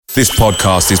This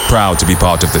podcast is proud to be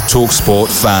part of the TalkSport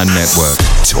Fan Network.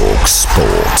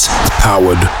 TalkSport.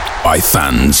 Powered by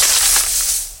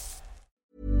fans.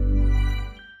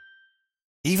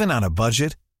 Even on a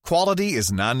budget, quality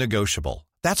is non-negotiable.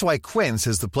 That's why Quince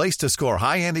is the place to score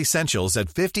high-end essentials at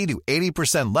 50 to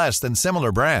 80% less than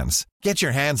similar brands. Get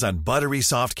your hands on buttery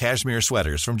soft cashmere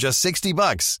sweaters from just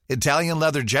 $60, Italian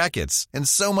leather jackets, and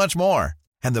so much more.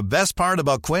 And the best part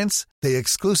about Quince, they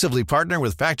exclusively partner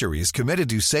with factories committed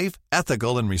to safe,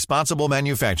 ethical, and responsible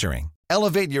manufacturing.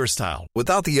 Elevate your style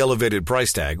without the elevated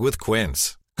price tag with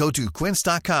Quince. Go to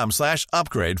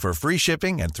quince.com/upgrade for free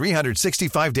shipping and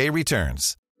 365-day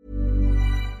returns.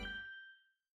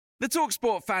 The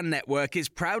TalkSport Fan Network is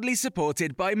proudly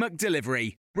supported by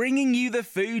McDelivery, bringing you the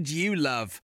food you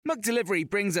love. McDelivery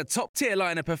brings a top-tier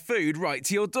lineup of food right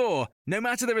to your door. No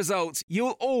matter the result,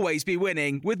 you'll always be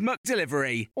winning with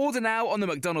McDelivery. Order now on the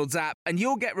McDonald's app and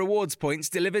you'll get rewards points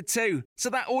delivered too.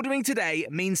 So that ordering today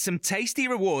means some tasty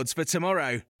rewards for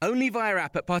tomorrow. Only via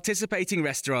app at participating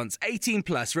restaurants. 18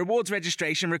 plus. Rewards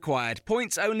registration required.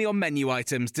 Points only on menu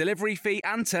items. Delivery fee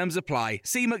and terms apply.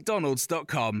 See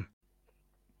mcdonalds.com.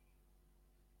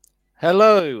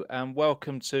 Hello and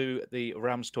welcome to the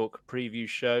Rams Talk preview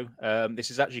show.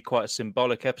 This is actually quite a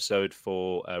symbolic episode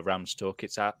for Rams Talk.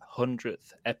 It's our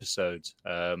 100th episode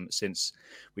since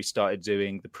we started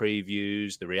doing the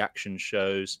previews, the reaction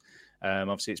shows.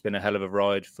 Obviously, it's been a hell of a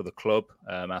ride for the club,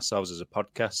 ourselves as a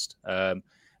podcast. And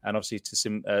obviously,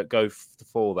 to go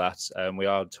for that, we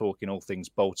are talking all things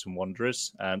Bolton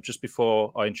Wanderers. Just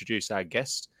before I introduce our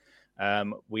guest,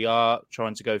 we are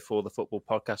trying to go for the Football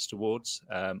Podcast Awards.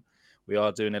 We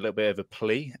are doing a little bit of a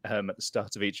plea at the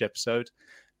start of each episode.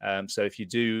 So if you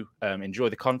do enjoy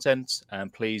the content,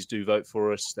 please do vote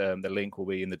for us. The link will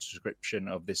be in the description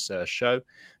of this show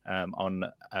on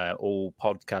all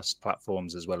podcast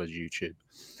platforms as well as YouTube.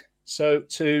 So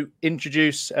to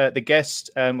introduce the guest,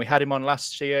 we had him on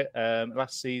last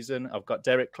season. I've got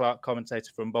Derek Clark,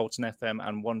 commentator from Bolton FM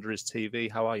and Wanderers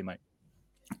TV. How are you, mate?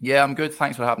 Yeah, I'm good.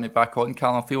 Thanks for having me back on,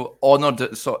 Callum. I feel honoured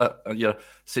at sort of your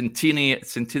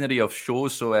centenary of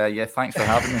shows. So, yeah, thanks for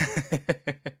having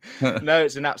me. No,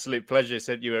 it's an absolute pleasure. I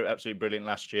said you were absolutely brilliant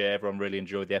last year. Everyone really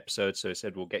enjoyed the episode. So I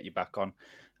said we'll get you back on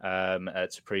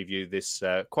to preview this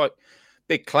quite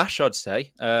big clash, I'd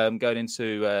say, going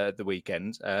into the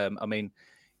weekend. I mean,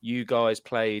 you guys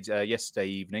played yesterday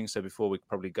evening, so before we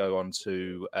probably go on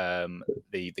to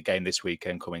the game this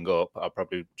weekend coming up, I'll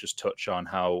probably just touch on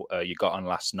how you got on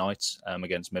last night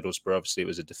against Middlesbrough. Obviously, it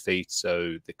was a defeat,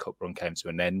 so the cup run came to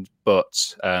an end.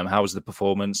 But how was the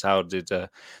performance? How did the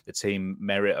team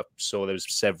merit? I saw there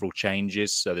was several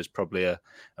changes, so there's probably a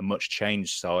much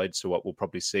changed side, so what we'll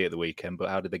probably see at the weekend. But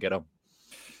how did they get on?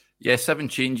 Yeah, 7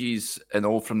 changes in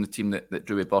all from the team that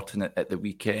drew a Bolton at the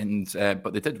weekend.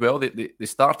 But they did well. They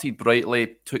started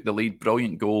brightly, took the lead,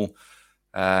 brilliant goal.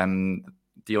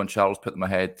 Dion Charles put them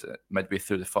ahead midway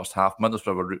through the first half.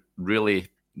 Middlesbrough were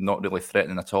not really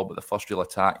threatening at all, but the first real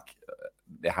attack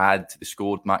they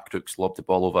scored. Matt Crooks lobbed the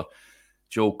ball over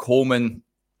Joel Coleman.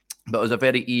 But it was a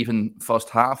very even first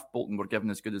half. Bolton were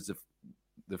given as good as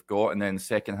they've got. And then the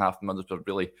second half, Middlesbrough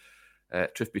really...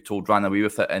 truth be told, ran away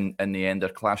with it in the end. Their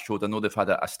class showed. I know they've had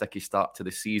a sticky start to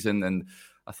the season, and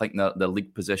I think the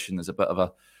league position is a bit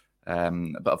of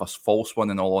a false one,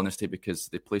 in all honesty, because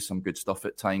they play some good stuff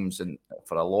at times, and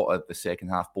for a lot of the second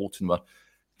half, Bolton were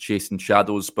chasing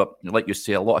shadows. But like you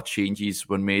say, a lot of changes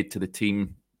were made to the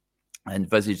team. I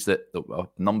envisage that a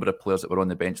number of players that were on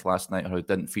the bench last night or who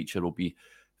didn't feature will be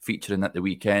featuring at the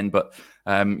weekend. But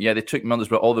yeah, they took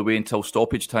Middlesbrough all the way until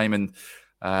stoppage time, and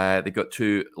they got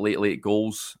 2 late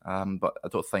goals, but I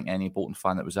don't think any Bolton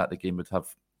fan that was at the game would have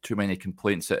too many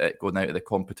complaints at it going out of the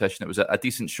competition. It was a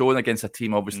decent showing against a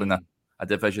team, obviously, in a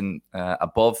division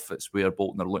above. It's where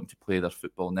Bolton are looking to play their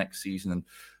football next season,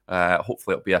 and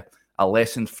hopefully it'll be a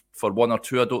lesson for one or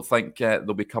two. I don't think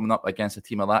they'll be coming up against a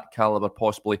team of that calibre,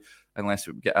 possibly, unless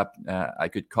we get a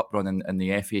good cup run in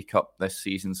the FA Cup this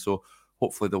season. So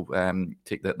hopefully they'll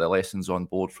take the lessons on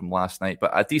board from last night.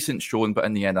 But a decent showing, but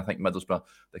in the end, I think Middlesbrough,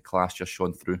 the class just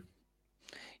shone through.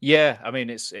 Yeah, I mean,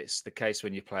 it's the case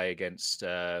when you play against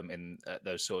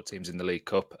those sort of teams in the League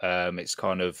Cup. It's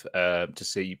kind of to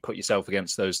see you put yourself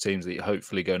against those teams that you're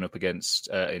hopefully going up against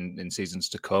in seasons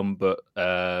to come. But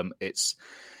it's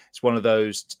one of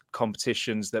those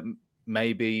competitions that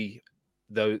maybe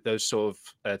those sort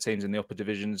of teams in the upper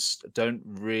divisions don't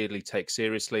really take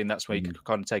seriously, and that's where you can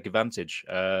kind of take advantage.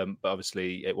 But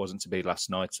obviously, it wasn't to be last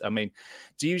night. I mean,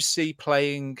 do you see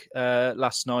playing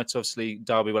last night? Obviously,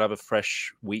 Derby will have a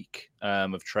fresh week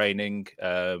of training.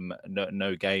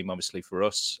 No game, obviously, for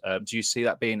us. Do you see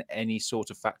that being any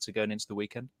sort of factor going into the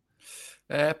weekend?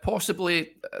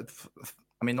 Possibly.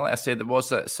 I mean, like I said, there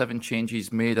was 7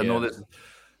 changes made. I know that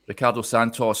Ricardo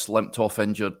Santos limped off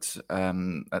injured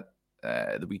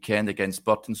at the weekend against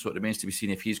Bolton, so it remains to be seen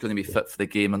if he's going to be fit for the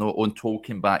game. I know Owen Toll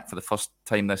came back for the first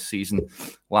time this season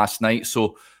last night,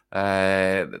 so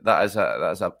that is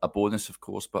a bonus, of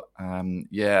course. But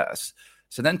it's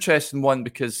an interesting one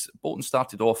because Bolton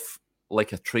started off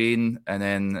like a train, and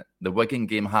then the Wigan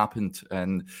game happened,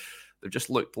 and they've just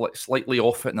looked like slightly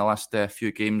off it in the last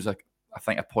few games. I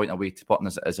think a point away to Bolton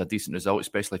is a decent result,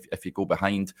 especially if you go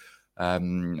behind.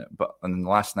 But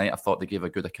last night, I thought they gave a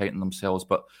good account of themselves.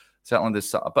 But certainly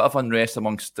there's a bit of unrest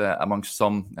amongst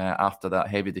some after that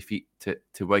heavy defeat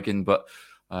to Wigan. But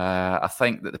I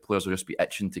think that the players will just be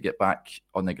itching to get back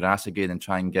on the grass again and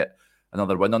try and get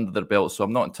another win under their belt. So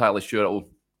I'm not entirely sure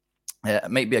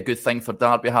it might be a good thing for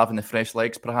Derby having the fresh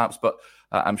legs, perhaps. But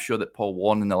I'm sure that Paul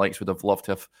Warne and the likes would have loved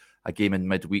to have a game in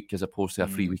midweek as opposed to a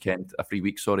free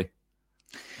week. Sorry.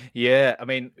 Yeah, I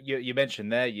mean, you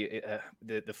mentioned there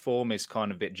the form is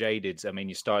kind of a bit jaded. I mean,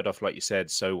 you started off, like you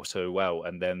said, so well,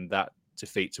 and then that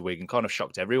defeat to Wigan kind of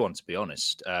shocked everyone, to be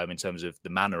honest, in terms of the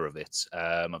manner of it.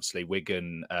 Obviously,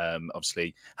 Wigan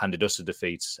obviously handed us a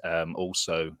defeat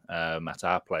also at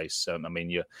our place. I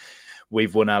mean,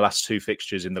 we've won our last 2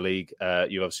 fixtures in the league.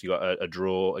 You obviously got a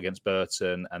draw against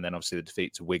Bolton, and then obviously the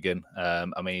defeat to Wigan.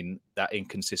 I mean, that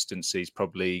inconsistency is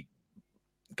probably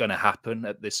going to happen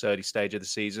at this early stage of the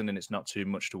season, and it's not too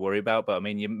much to worry about. But I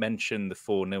mean, you mentioned the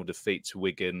 4-0 defeat to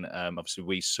Wigan. Obviously,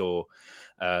 we saw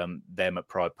them at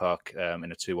Pride Park in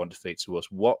a 2-1 defeat to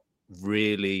us. What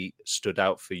really stood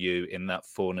out for you in that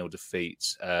 4-0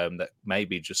 defeat that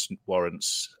maybe just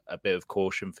warrants a bit of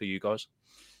caution for you guys?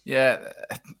 Yeah,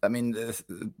 I mean,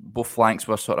 both flanks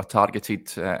were sort of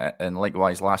targeted, and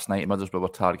likewise last night, Middlesbrough were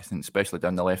targeting, especially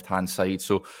down the left-hand side.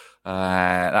 So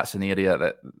that's an area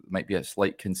that might be a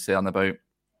slight concern about.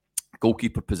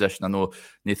 Goalkeeper position, I know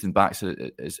Nathan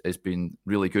Baxter has been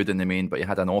really good in the main, but he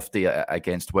had an off day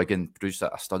against Wigan, produced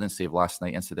a stunning save last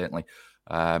night, incidentally.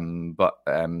 But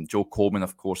Joe Coleman,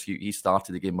 of course, he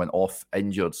started the game, went off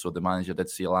injured, so the manager did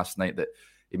say last night that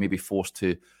he may be forced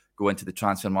to go into the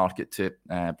transfer market to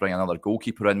bring another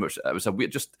goalkeeper in, which it was a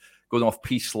weird, just going off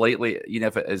piece slightly. You know,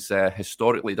 if it is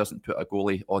historically doesn't put a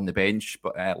goalie on the bench,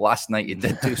 but last night he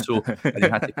did do so, and he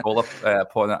had to call up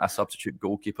upon a substitute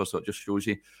goalkeeper, so it just shows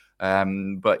you.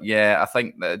 But yeah, I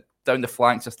think that down the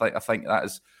flanks, I think that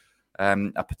is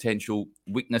a potential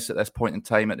weakness at this point in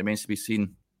time. It remains to be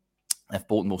seen if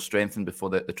Bolton will strengthen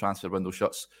before the transfer window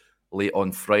shuts late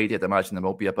on Friday. I'd imagine there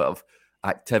will be a bit of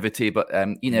activity, but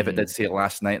Ian Evatt did say it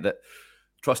last night that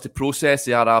trust the process.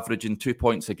 They are averaging 2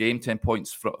 points a game. 10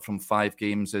 points from 5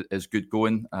 games is good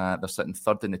going. They're sitting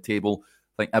third in the table.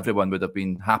 I think everyone would have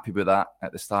been happy with that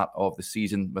at the start of the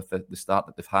season with the start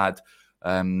that they've had.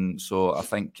 So I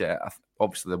think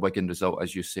obviously the Wigan result,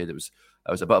 as you said, it was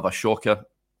a bit of a shocker.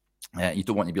 You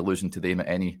don't want to be losing to them at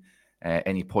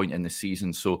any point in the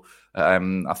season. So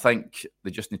I think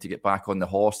they just need to get back on the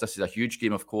horse. This is a huge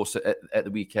game, of course, at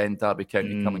the weekend. Derby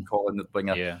County come and calling. They'll bring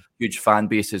a huge fan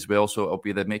base as well. So it'll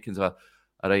be the makings of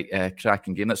a right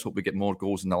cracking game. Let's hope we get more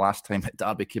goals than the last time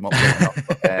Derby came up.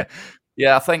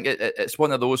 Yeah, I think it's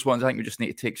one of those ones. I think we just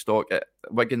need to take stock.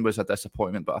 Wigan was a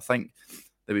disappointment, but I think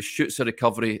there was shoots of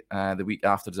recovery the week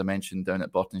after, as I mentioned, down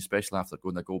at Bolton, especially after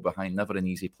going a goal behind. Never an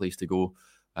easy place to go.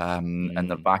 And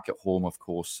they're back at home, of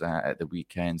course, at the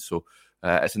weekend. So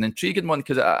it's an intriguing one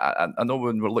because I know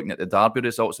when we're looking at the Derby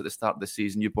results at the start of the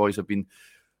season, you boys have been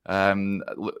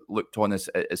looked on as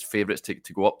favourites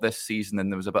to go up this season,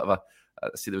 and there was a bit of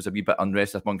there was a wee bit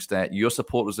unrest amongst your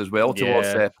supporters as well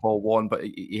towards Paul Warne, but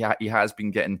he has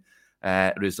been getting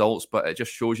results. But it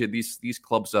just shows you these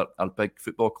clubs are big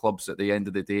football clubs at the end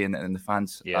of the day, and the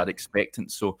fans are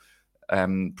expectant. So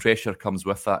pressure comes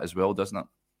with that as well, doesn't it?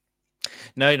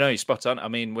 No, you're spot on. I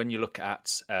mean, when you look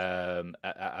at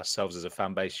ourselves as a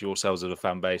fan base, yourselves as a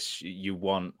fan base, you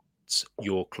want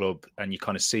your club and you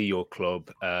kind of see your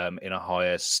club in a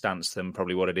higher stance than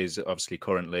probably what it is obviously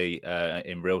currently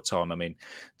in real time. I mean,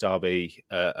 Derby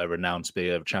are renowned to be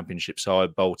a championship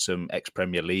side, Bolton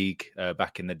ex-Premier League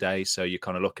back in the day. So you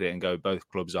kind of look at it and go, both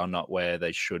clubs are not where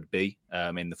they should be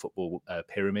in the football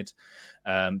pyramid.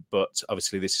 But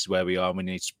obviously this is where we are, and we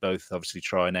need to both obviously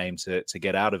try and aim to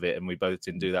get out of it. And we both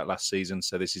didn't do that last season.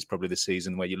 So this is probably the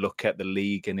season where you look at the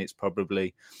league and it's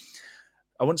probably,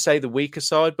 I wouldn't say the weaker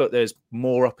side, but there's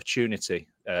more opportunity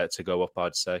to go up,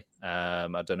 I'd say.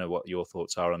 I don't know what your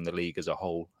thoughts are on the league as a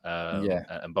whole,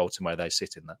 and Bolton, where they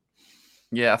sit in that.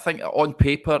 Yeah, I think on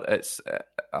paper,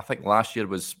 I think last year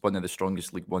was one of the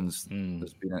strongest League Ones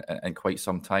there's been in quite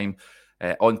some time.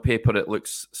 On paper, it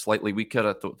looks slightly weaker.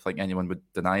 I don't think anyone would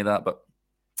deny that, but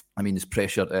I mean, there's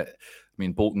pressure.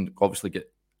 Bolton obviously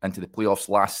get into the playoffs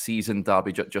last season.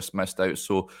 Derby just missed out.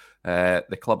 So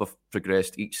the club have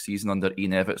progressed each season under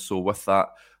Ian Evatt. So with that,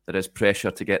 there is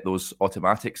pressure to get those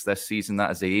automatics this season.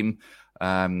 That is the aim.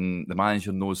 The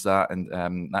manager knows that,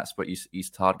 and that's what he's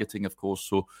targeting, of course.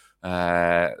 So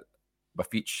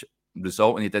with each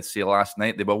result, and he did say last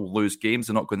night, they will lose games.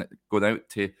 They're not going out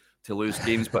to lose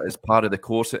games, but as part of the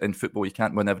course in football, you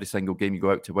can't win every single game you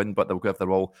go out to win, but they'll give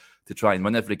their all to try and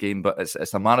win every game. But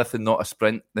it's a marathon, not a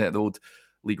sprint, the old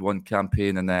League One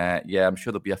campaign. And I'm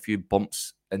sure there'll be a few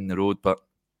bumps in the road, but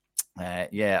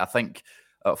I think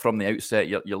from the outset,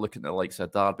 you're looking at the likes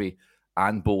of Derby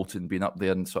and Bolton being up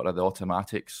there in sort of the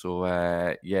automatics. So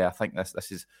I think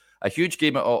this is a huge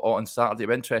game on Saturday.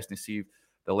 It'll be interesting to see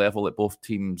the level that both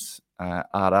teams are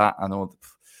at. I know,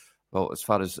 well, as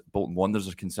far as Bolton Wanderers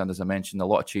are concerned, as I mentioned, a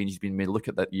lot of changes being made.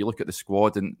 You look at the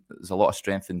squad, and there's a lot of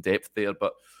strength and depth there,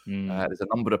 but there's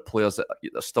a number of players that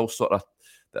are still sort of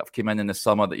that have come in the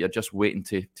summer that you're just waiting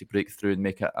to break through and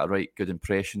make a right good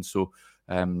impression. So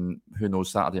who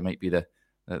knows, Saturday might be the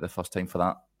first time for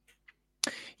that.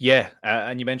 Yeah,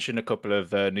 and you mentioned a couple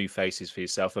of new faces for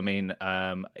yourself. I mean,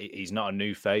 he's not a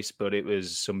new face, but it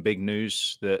was some big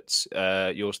news that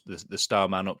the star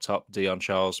man up top, Dion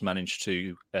Charles, managed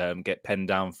to get penned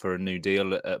down for a new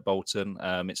deal at Bolton.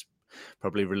 It's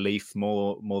probably relief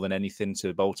more than anything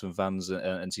to Bolton fans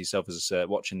and to yourself as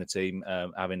watching the team,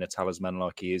 having a talisman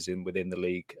like he is within the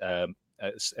league,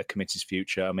 commit his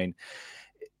future. I mean,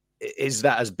 is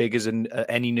that as big as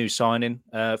any new signing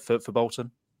for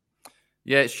Bolton?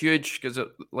 Yeah, it's huge because,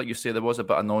 like you say, there was a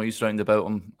bit of noise round about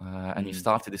him, and he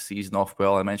started the season off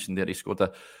well. I mentioned there he scored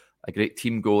a great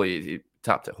team goal. He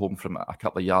tapped it home from a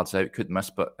couple of yards out, couldn't miss,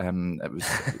 but it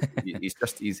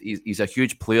was he's a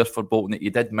huge player for Bolton. He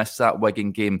did miss that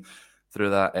Wigan game through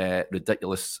that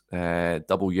ridiculous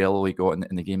double yellow he got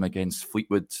in the game against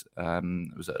Fleetwood.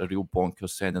 It was a real bonkers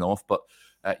sending off, but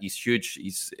he's huge.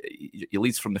 He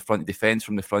leads from the front, he defends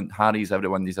from the front, harries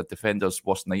everyone. He's a defender's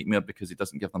worst nightmare because he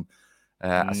doesn't give them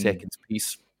a second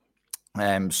piece.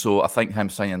 So I think him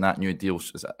signing that new deal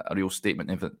is a real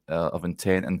statement of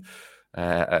intent,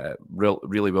 and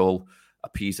really will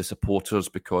appease the supporters,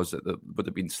 because there would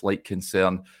have been slight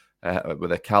concern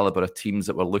with the calibre of teams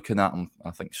that were looking at him.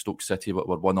 I think Stoke City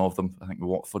were one of them. I think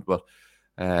Watford were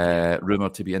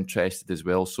rumoured to be interested as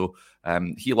well. So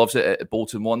he loves it at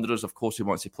Bolton Wanderers. Of course, he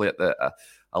wants to play at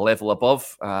a level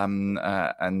above,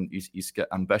 and he's got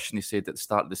ambition. He said at the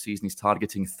start of the season he's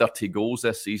targeting 30 goals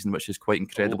this season, which is quite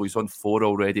incredible. He's on 4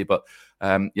 already, but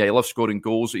he loves scoring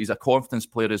goals. He's a confidence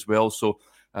player as well, so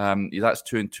that's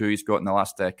 2 and 2 he's got in the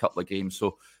last couple of games,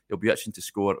 so he'll be itching to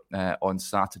score on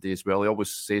Saturday as well. He always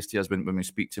says to us when we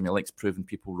speak to him, he likes proving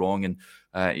people wrong,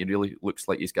 and he really looks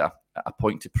like he's got a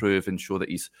point to prove and show that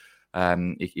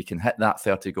he can hit that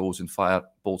 30 goals and fire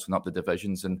Bolton up the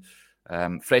divisions. And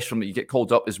fresh from it, you get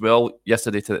called up as well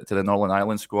yesterday to the Northern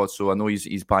Ireland squad, so I know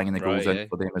he's banging the goals in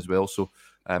for them as well, so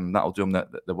that'll do him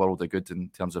the world of good in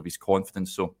terms of his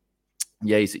confidence. So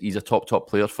yeah, he's a top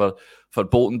player for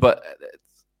Bolton, but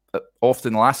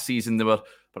often last season they were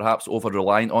perhaps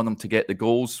over-reliant on him to get the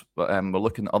goals, but we're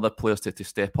looking at other players to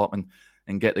step up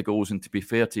and get the goals. And to be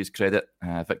fair to his credit,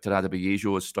 Victor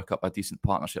Adebayejo has struck up a decent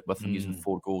partnership with him, using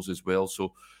 4 goals as well.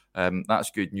 So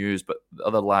that's good news. But the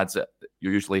other lads that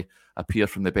usually appear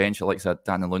from the bench, like I said,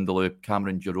 Daniel Lindelof,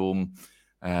 Cameron Jerome,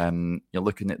 you're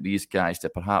looking at these guys to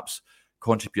perhaps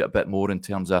contribute a bit more in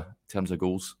terms of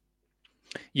goals.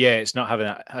 Yeah, it's not having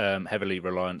that heavily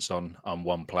reliance on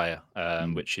one player,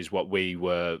 which is what we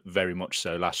were very much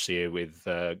so last year with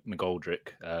McGoldrick.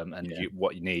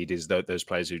 What you need is those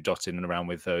players who dot in and around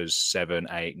with those 7,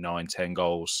 8, 9, 10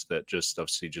 goals that just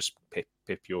obviously just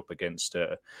pip you up against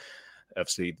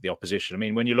obviously the opposition. I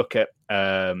mean, when you look at,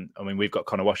 we've got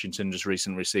Connor Washington just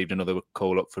recently received another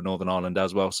call up for Northern Ireland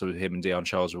as well. So him and Dion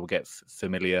Charles will get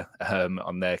familiar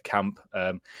on their camp.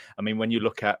 When you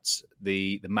look at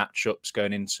the matchups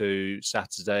going into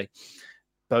Saturday,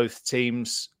 both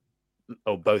teams,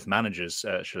 or both managers,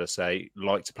 should I say,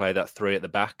 like to play that 3 at the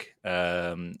back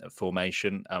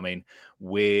formation. I mean,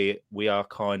 we are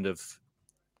kind of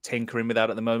tinkering with that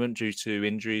at the moment due to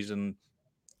injuries and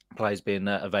players being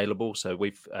available. So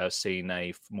we've seen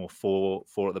a more 4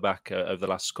 at the back over the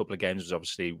last couple of games, was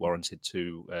obviously warranted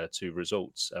two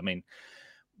results. I mean,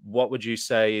 what would you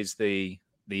say is the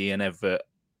Ian Evatt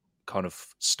kind of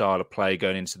style of play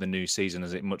going into the new season?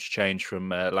 Has it much changed from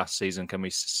last season?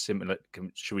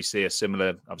 Should we see a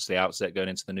similar, obviously, outset going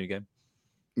into the new game?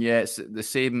 Yeah, it's the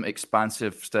same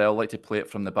expansive style. Like to play it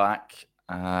from the back.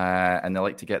 And they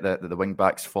like to get the wing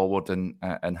backs forward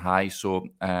and high, so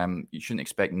you shouldn't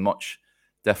expect much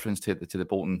difference to the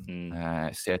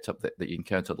Bolton setup that you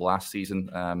encountered last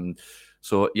season.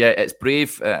 So, yeah, it's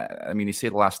brave. I mean, he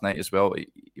said last night as well,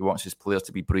 he wants his players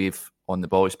to be brave on the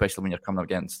ball, especially when you're coming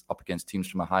up against teams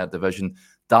from a higher division.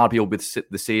 Derby will be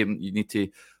the same. You need to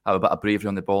have a bit of bravery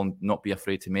on the ball and not be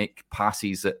afraid to make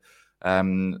passes that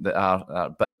are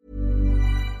a bit.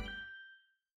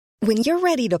 When you're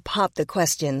ready to pop the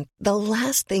question, the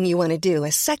last thing you want to do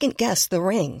is second-guess the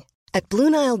ring. At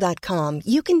BlueNile.com,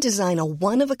 you can design a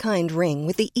one-of-a-kind ring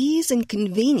with the ease and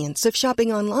convenience of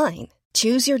shopping online.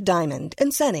 Choose your diamond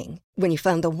and setting. When you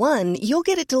find the one, you'll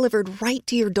get it delivered right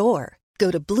to your door. Go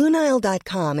to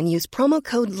BlueNile.com and use promo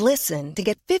code LISTEN to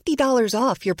get $50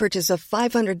 off your purchase of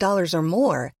 $500 or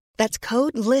more. That's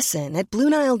code LISTEN at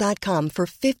BlueNile.com for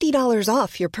 $50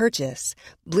 off your purchase.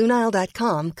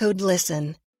 BlueNile.com, code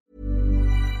LISTEN.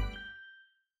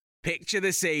 Picture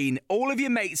the scene. All of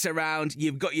your mates around,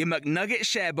 you've got your McNugget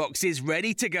share boxes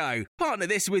ready to go. Partner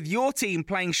this with your team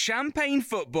playing champagne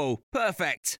football.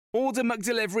 Perfect. Order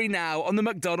McDelivery now on the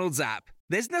McDonald's app.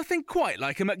 There's nothing quite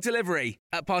like a McDelivery.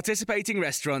 At participating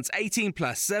restaurants, 18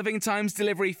 plus, serving times,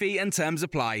 delivery fee and terms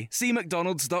apply. See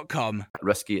mcdonalds.com.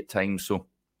 Risky at times, so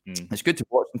it's good to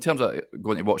watch. In terms of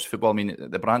going to watch football, I mean,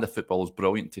 the brand of football is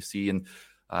brilliant to see, and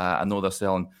I know they're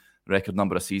selling record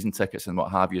number of season tickets and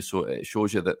what have you, so it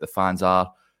shows you that the fans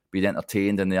are being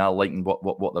entertained and they are liking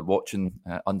what they're watching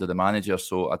under the manager.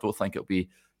 So I don't think it'll be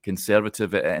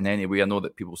conservative in any way. I know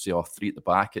that people say, 3 at the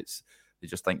back, they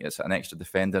just think it's an extra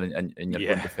defender and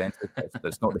you're going defensive.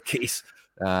 That's not the case.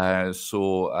 I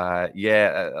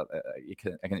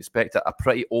can expect a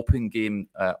pretty open game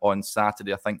on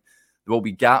Saturday. I think there will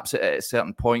be gaps at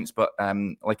certain points, but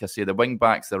like I say, the wing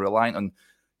backs, they're reliant on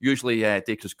usually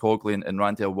Dacres Cogley and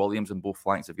Randell Williams on both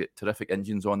flanks. Have got terrific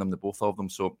engines on them, the both of them,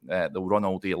 so they'll run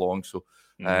all day long. So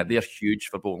they're huge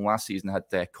for Bolton. Last season had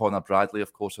Connor Bradley,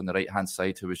 of course, on the right-hand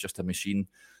side, who was just a machine.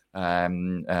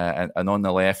 And on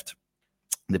the left,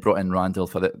 they brought in Randall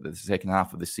for the second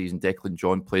half of the season. Declan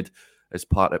John played his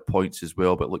part at points as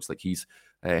well, but it looks like he's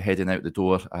heading out the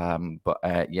door. I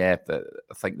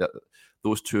think that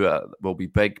those two will be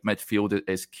big. Midfield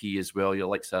is key as well. Your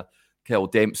likes of Kyle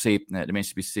Dempsey, it remains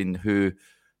to be seen who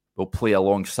will play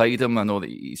alongside him. I know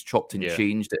that he's chopped and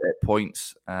changed at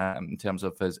points in terms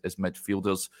of his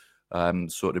midfielders.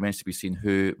 So it remains to be seen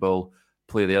who will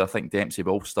play there. I think Dempsey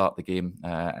will start the game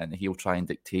and he'll try and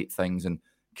dictate things and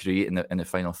create in the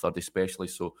final third especially.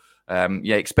 So,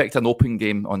 expect an open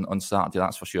game on Saturday,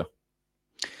 that's for sure.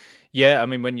 Yeah, I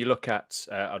mean, when you look at,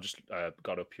 I just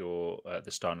got up the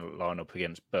starting lineup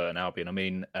against Burton Albion. I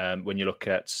mean, when you look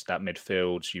at that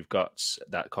midfield, you've got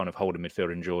that kind of holding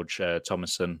midfielder in George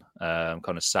Thomason, kind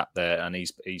of sat there, and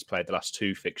he's played the last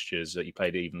 2 fixtures. He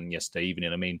played even yesterday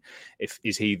evening. I mean,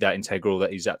 is he that integral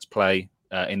that he's had to play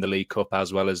in the League Cup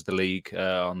as well as the league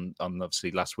on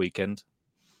obviously last weekend?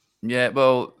 Yeah,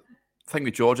 well, the thing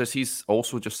with George is he's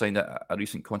also just signed a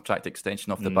recent contract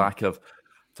extension off the back of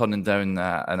turning down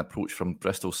an approach from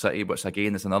Bristol City, which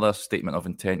again is another statement of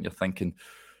intent. You're thinking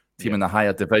team in a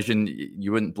higher division,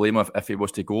 you wouldn't blame him if he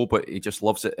was to go, but he just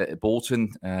loves it at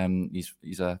Bolton.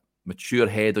 He's a mature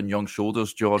head on young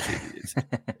shoulders, George.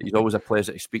 He's always a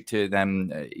pleasure to speak to.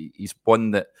 He's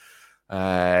one that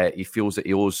he feels that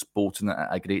he owes Bolton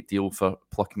a great deal for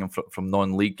plucking him from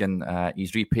non-league, and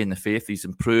he's repaying the faith. He's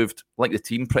improved, like the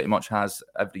team pretty much has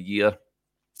every year,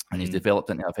 and he's developed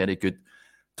into a very good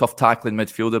tough tackling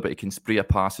midfielder, but he can spray a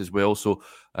pass as well. So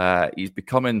he's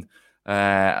becoming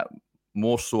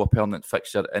more so a permanent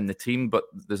fixture in the team. But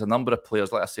there's a number of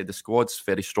players, like I said, the squad's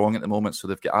very strong at the moment. So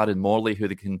they've got Aaron Morley, who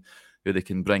they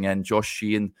can bring in. Josh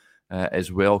Sheehan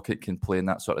as well can play in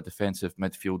that sort of defensive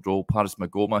midfield role. Paris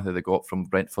Magoma, who they got from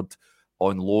Brentford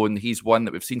on loan, he's one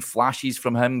that we've seen flashes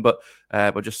from him, but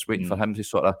we're just waiting for him to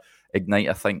sort of ignite,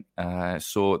 I think.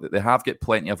 So they have got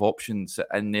plenty of options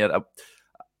in there.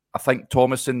 I think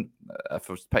Thomason, if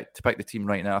I was to pick the team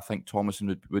right now, I think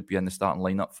Thomason would be in the starting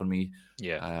lineup for me.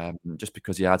 Yeah. Just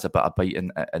because he adds a bit of bite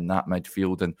in that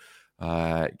midfield and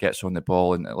gets on the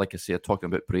ball. And like I say, talking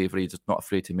about bravery, just not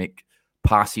afraid to make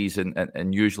passes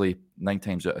and usually 9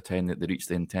 times out of 10 that they reach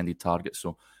the intended target.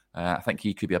 So I think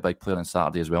he could be a big player on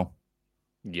Saturday as well.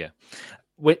 Yeah.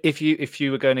 If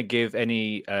you were going to give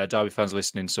any Derby fans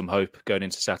listening some hope going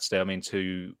into Saturday, I mean,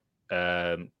 two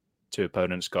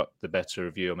opponents got the better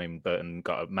of you. I mean, Burton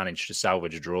managed to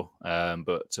salvage a draw,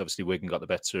 but obviously Wigan got the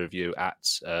better of you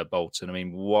at Bolton. I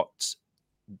mean, what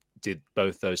did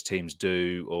both those teams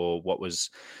do, or what was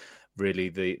really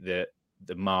the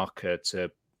marker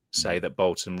to say that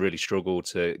Bolton really struggled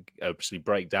to obviously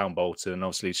break down Bolton and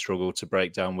obviously struggled to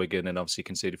break down Wigan and obviously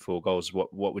conceded 4 goals?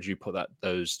 What would you put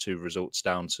those 2 results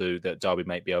down to that Derby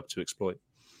may be able to exploit?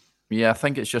 Yeah, I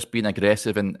think it's just being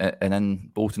aggressive and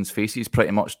in Bolton's faces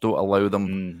pretty much. Don't allow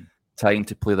them time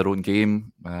to play their own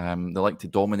game. They like to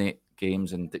dominate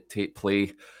games and dictate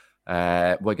play.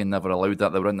 Wigan never allowed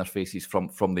that. They were in their faces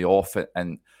from the off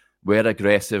and were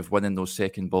aggressive, winning those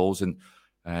second balls and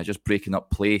just breaking up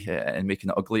play and making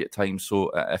it ugly at times. So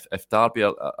if Derby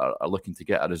are looking to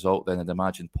get a result, then I'd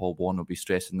imagine Paul Warne will be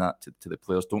stressing that to the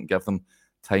players. Don't give them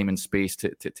time and space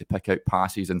to pick out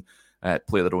passes and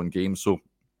play their own game. So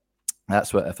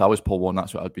that's what, if I was Paul Warne,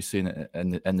 that's what I'd be saying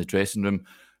in the dressing room.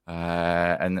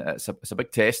 And it's a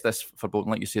big test, this, for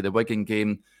Bolton. Like you say, the Wigan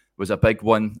game was a big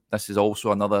one. This is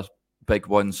also another big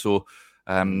one. So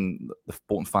the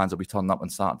Bolton fans will be turning up on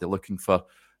Saturday looking for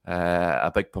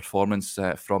a big performance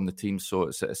from the team. So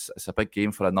it's a big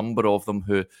game for a number of them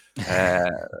who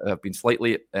have been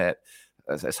slightly...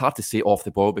 it's hard to say off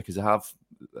the ball because they have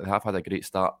had a great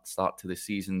start to the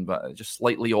season, but just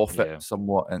slightly off it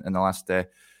somewhat in the last...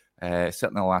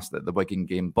 certainly the Wigan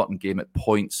game, Burton game at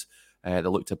points, they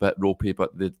looked a bit ropey,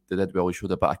 but they did well. They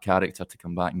showed a bit of character to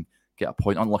come back and get a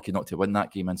point. Unlucky not to win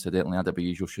that game, incidentally.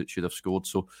 Adabayijo should have scored.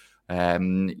 So,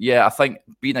 I think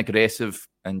being aggressive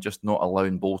and just not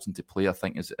allowing Bolton to play, I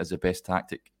think, is the best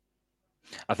tactic.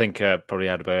 I think probably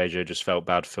Adabayijo just felt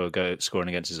bad for scoring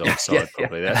against his old side.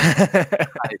 Probably,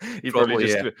 he probably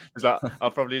just was like,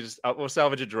 I'll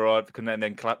salvage a draw, and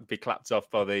then be clapped off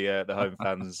by the home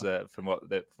fans from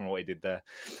what he did there.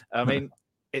 I mean,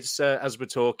 it's as we're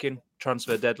talking,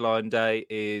 transfer deadline day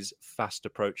is fast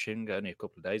approaching. Only a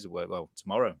couple of days away. Well,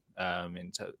 tomorrow, at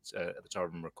the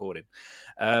time I'm recording.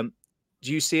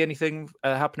 Do you see anything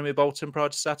happening with Bolton prior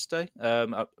to Saturday?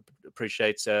 I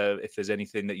appreciate if there's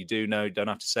anything that you do know, don't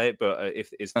have to say it, but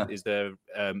is there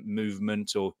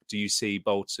movement, or do you see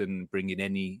Bolton bringing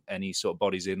any sort of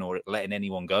bodies in or letting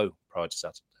anyone go prior to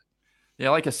Saturday? Yeah,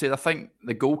 like I said, I think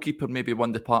the goalkeeper may be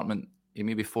one department. He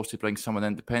may be forced to bring someone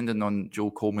in, depending on Joe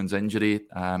Coleman's injury.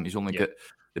 He's only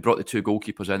they brought the two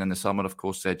goalkeepers in the summer. Of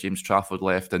course, James Trafford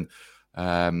left, and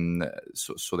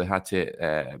so they had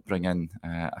to bring in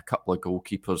a couple of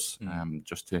goalkeepers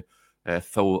just to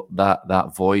fill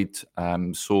that void.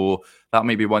 So that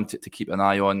may be one to keep an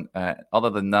eye on. Other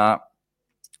than that,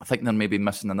 I think they're maybe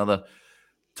missing another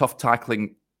tough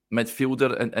tackling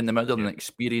midfielder in the middle, an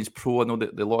experienced pro. I know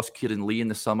that they lost Kieran Lee in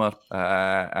the summer,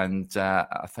 and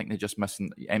I think they're just missing.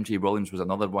 MJ Williams was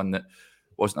another one that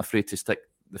wasn't afraid to stick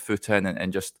the foot in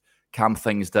and just calm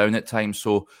things down at times.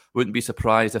 So wouldn't be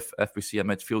surprised if we see a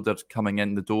midfielder coming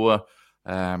in the door.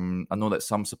 I know that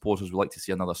some supporters would like to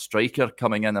see another striker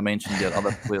coming in. I mentioned there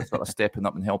other players sort of stepping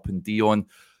up and helping Dion.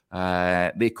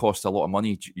 They cost a lot of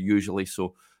money usually,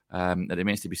 so it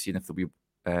remains to be seen if there'll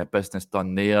be business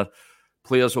done there.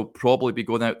 Players will probably be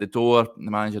going out the door. The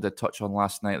manager did touch on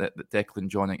last night that Declan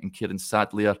John and Kieran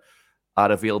Sadlier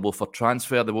are available for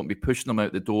transfer. They won't be pushing them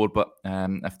out the door, but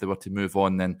if they were to move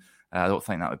on, then I don't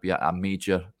think that would be a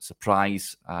major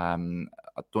surprise. I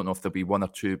don't know if there'll be one or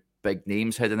two big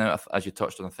names heading out. As you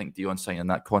touched on, I think Dion signing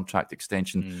that contract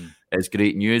extension is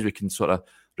great news. We can sort of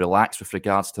relax with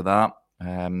regards to that.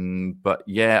 But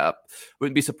yeah, I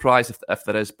wouldn't be surprised if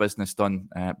there is business done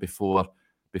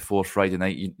before Friday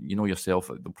night. You know yourself,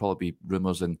 there'll probably be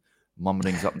rumours and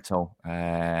mummerings up until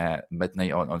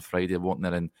midnight on Friday, won't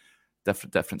there? And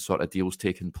different sort of deals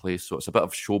taking place. So it's a bit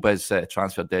of showbiz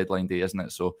transfer deadline day, isn't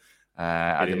it? So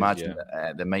I'd imagine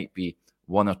there might be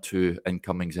one or two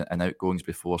incomings and outgoings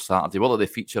before Saturday. Whether they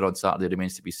feature on Saturday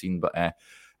remains to be seen, but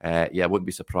I wouldn't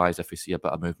be surprised if we see a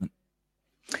bit of movement.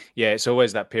 Yeah, it's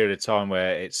always that period of time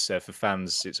where it's for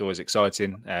fans, it's always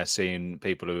exciting seeing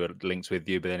people who are linked with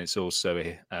you, but then it's also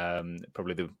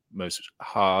probably the most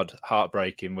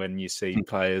heartbreaking when you see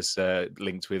players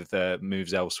linked with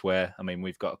moves elsewhere. I mean,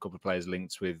 we've got a couple of players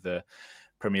linked with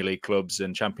Premier League clubs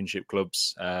and Championship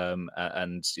clubs,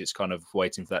 and it's kind of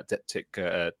waiting for that tick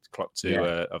clock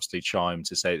to obviously chime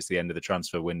to say it's the end of the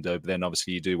transfer window. But then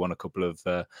obviously you do want a couple of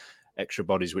extra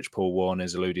bodies, which Paul Warne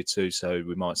has alluded to, so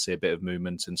we might see a bit of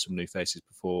movement and some new faces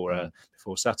before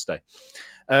Saturday.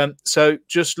 So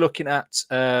just looking at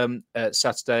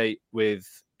Saturday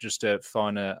with just a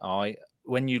finer eye,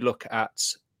 when you look at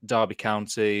Derby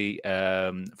County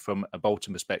from a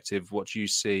Bolton perspective, what do you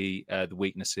see the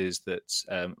weaknesses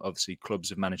that obviously clubs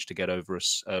have managed to get over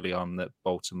us early on that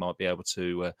Bolton might be able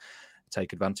to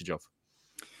take advantage of?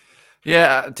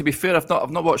 Yeah, to be fair, I've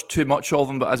not watched too much of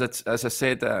them, but as I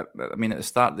said, I mean, at the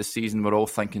start of the season, we're all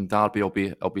thinking Derby will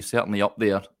be certainly up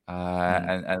there,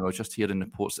 and I was just hearing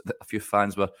reports that a few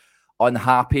fans were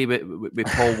unhappy with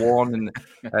Paul Warne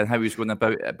and how he's going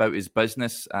about his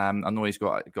business. I know he's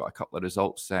got a couple of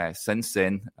results since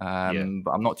then,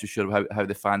 but I'm not too sure how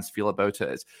the fans feel about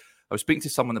it. I was speaking to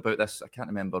someone about this. I can't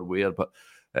remember where, but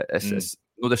it's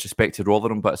no disrespect to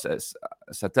Rotherham, but it's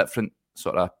a different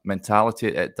sort of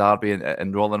mentality at Derby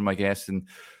and Rotherham, I guess, and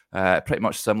pretty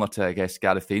much similar to, I guess,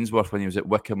 Gareth Ainsworth when he was at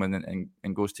Wycombe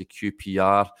and goes to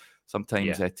QPR.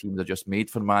 Sometimes teams are just made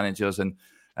for managers, and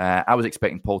I was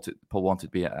expecting Paul wanted to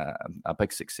be a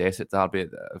big success at Derby.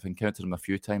 I've encountered him a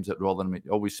few times at Rotherham. He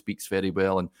always speaks very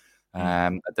well, and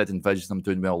I did envisage them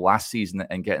doing well last season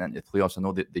and getting into the playoffs. I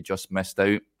know that they just missed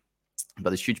out,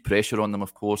 but there's huge pressure on them,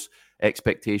 of course.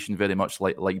 Expectation very much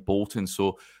like Bolton,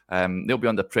 so they'll be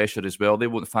under pressure as well. They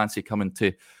won't fancy coming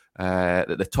to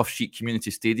the Tough Sheet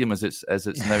Community Stadium, as it's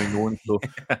now known. So,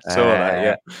 saw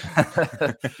that,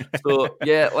 yeah. So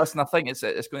yeah, listen, I think it's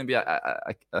going to be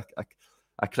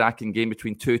a cracking game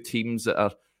between two teams that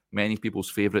are many people's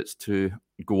favourites to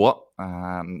go up.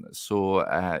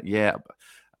 Yeah,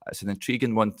 it's an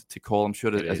intriguing one to call. I'm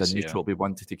sure as a neutral, it'll be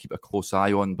one to keep a close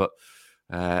eye on. But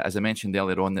as I mentioned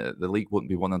earlier on, the league won't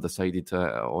be won and decided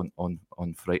on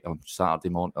Friday, on Saturday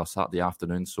morning or Saturday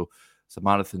afternoon. So it's a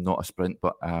marathon, not a sprint.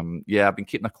 But I've been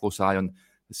keeping a close eye on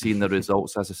seeing the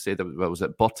results. As I said, I was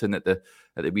at Bolton at the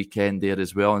weekend there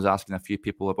as well. I was asking a few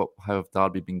people about how have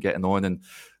Derby been getting on,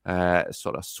 and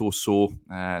sort of so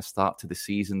start to the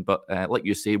season. But like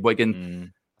you say,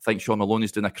 Wigan, I think Sean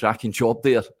Maloney's doing a cracking job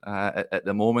there at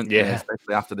the moment,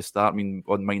 especially after the start. I mean,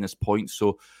 1 points,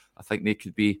 so I think they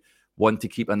could be one to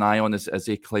keep an eye on as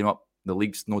they climb up the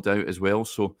leagues, no doubt as well.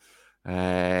 So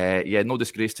no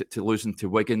disgrace to losing to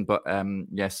Wigan, but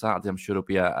Saturday I'm sure it'll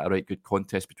be a right good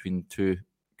contest between two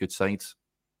good sides.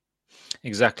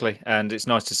 Exactly, and it's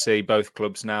nice to see both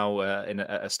clubs now in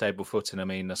a stable footing. I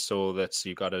mean, I saw that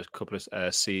you got a couple of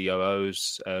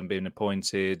COOs being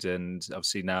appointed, and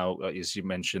obviously now, as you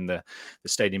mentioned, the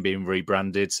stadium being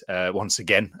rebranded once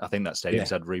again. I think that stadium's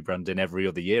had rebranding every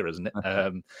other year, isn't it?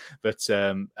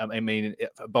 I mean,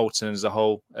 Bolton as a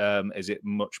whole, is it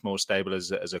much more stable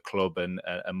as a club and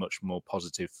a much more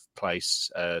positive place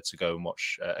to go and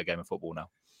watch a game of football now?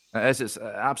 It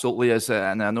absolutely is,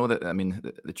 and I know that. I mean,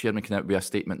 the chairman came out with a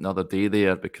statement the other day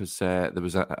there because there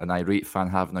was an irate fan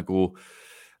having a go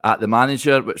at the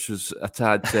manager, which was a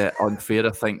tad unfair,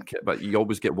 I think. But you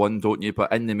always get one, don't you?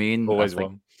 But in the main, always I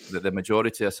think one. The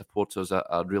majority of supporters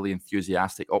are really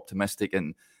enthusiastic, optimistic,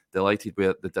 and delighted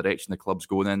with the direction the club's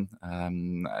going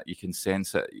in. You can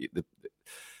sense it.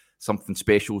 Something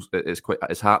special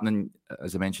is happening.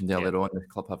 As I mentioned earlier on, the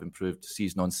club have improved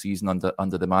season on season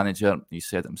under the manager. He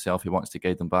said himself he wants to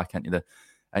guide them back into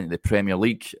the Premier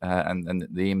League, and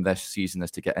the aim this season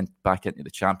is to get back into the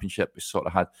Championship. We sort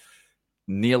of had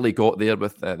nearly got there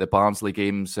with the Barnsley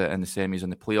games in the semis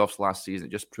and the playoffs last season.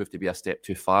 It just proved to be a step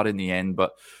too far in the end.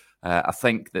 But I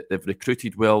think that they've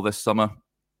recruited well this summer.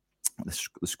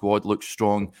 The squad looks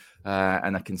strong,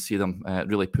 and I can see them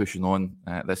really pushing on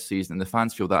this season. And the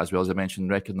fans feel that as well. As I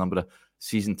mentioned, record number of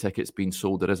season tickets being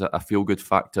sold. There is a feel-good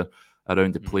factor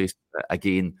around the place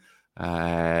again.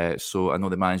 So I know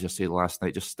the manager said last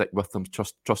night, just stick with them,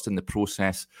 trust in the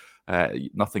process.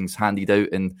 Nothing's handed out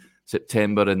in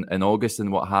September and August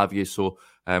and what have you. So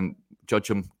judge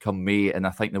them come May, and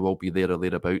I think they will be there or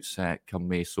thereabouts come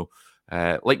May. So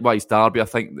likewise, Derby, I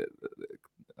think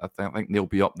they'll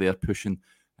be up there pushing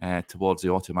towards the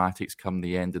automatics come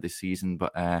the end of the season.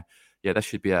 But this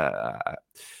should be a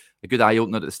good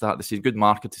eye-opener at the start of the season. Good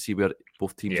marker to see where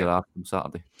both teams are at from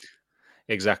Saturday.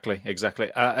 Exactly.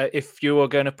 If you were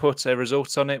going to put a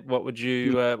result on it, what would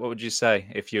you say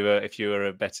if you were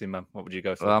a betting man? What would you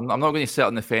go for? I'm not going to sit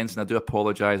on the fence, and I do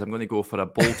apologise. I'm going to go for a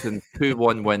Bolton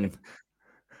 2-1 win.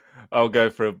 I'll go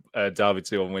for a Derby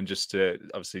 2-1 win, just to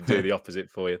obviously do the opposite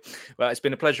for you. Well, it's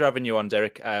been a pleasure having you on,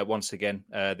 Derek, once again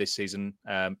this season.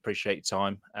 Appreciate your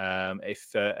time.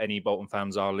 If any Bolton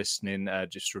fans are listening,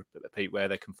 just repeat where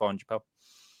they can find you, pal.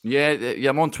 Yeah,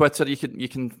 I'm on Twitter. You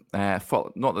can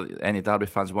follow, not that any Derby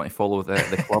fans want to follow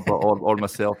the club or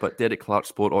myself, but Derek Clark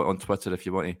Sport on Twitter if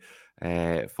you want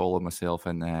to follow myself.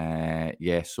 And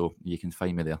so you can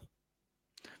find me there.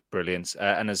 Brilliant.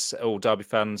 And as all Derby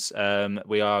fans,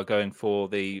 we are going for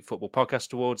the Football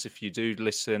Podcast Awards. If you do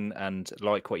listen and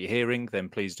like what you're hearing, then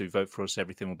please do vote for us.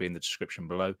 Everything will be in the description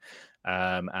below.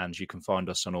 And you can find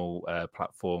us on all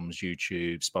platforms,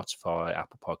 YouTube, Spotify,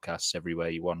 Apple Podcasts, everywhere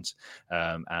you want.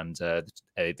 And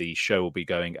the show will be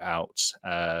going out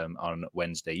on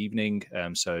Wednesday evening.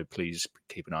 So please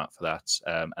keep an eye out for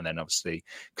that. And then obviously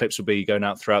clips will be going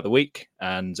out throughout the week.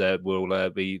 And we'll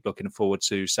be looking forward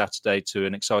to Saturday to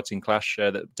an exciting clash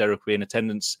that Derek will be in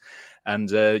attendance.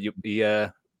 And you'll be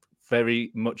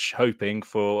very much hoping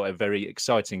for a very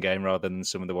exciting game rather than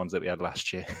some of the ones that we had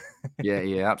last year.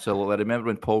 Yeah, absolutely. I remember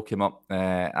when Paul came up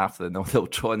after the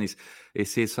 0-0 draw, and he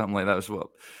said something like that.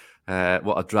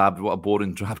 what a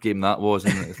boring drab game that was,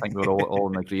 and I think we're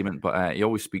all in agreement. But he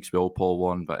always speaks well, Paul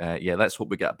Warren. But yeah, let's hope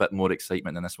we get a bit more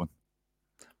excitement in this one.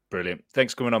 Brilliant.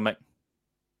 Thanks for coming on, mate.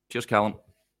 Cheers, Callum.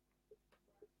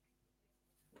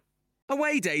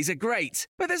 Away days are great,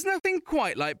 but there's nothing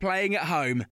quite like playing at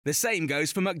home. The same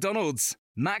goes for McDonald's.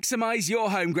 Maximise your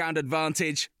home ground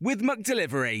advantage with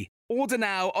McDelivery. Order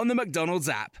now on the McDonald's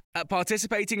app. At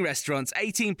participating restaurants,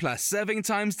 18 plus, serving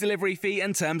times, delivery fee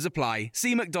and terms apply.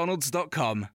 See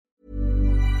mcdonalds.com.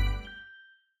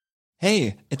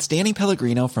 Hey, it's Danny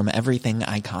Pellegrino from Everything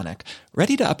Iconic.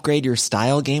 Ready to upgrade your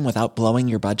style game without blowing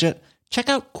your budget? Check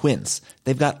out Quince.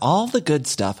 They've got all the good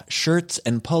stuff, shirts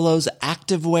and polos,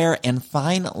 activewear, and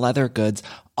fine leather goods,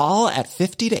 all at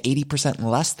 50 to 80%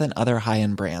 less than other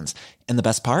high-end brands. And the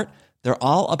best part? They're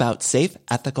all about safe,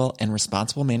 ethical, and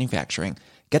responsible manufacturing.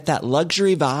 Get that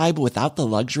luxury vibe without the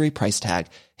luxury price tag.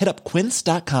 Hit up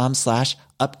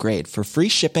quince.com/upgrade for free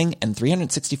shipping and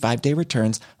 365-day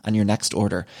returns on your next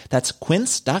order. That's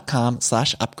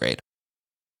quince.com/upgrade.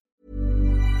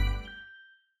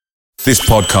 This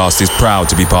podcast is proud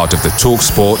to be part of the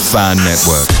TalkSport Fan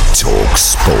Network.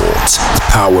 TalkSport.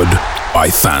 Powered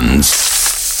by fans.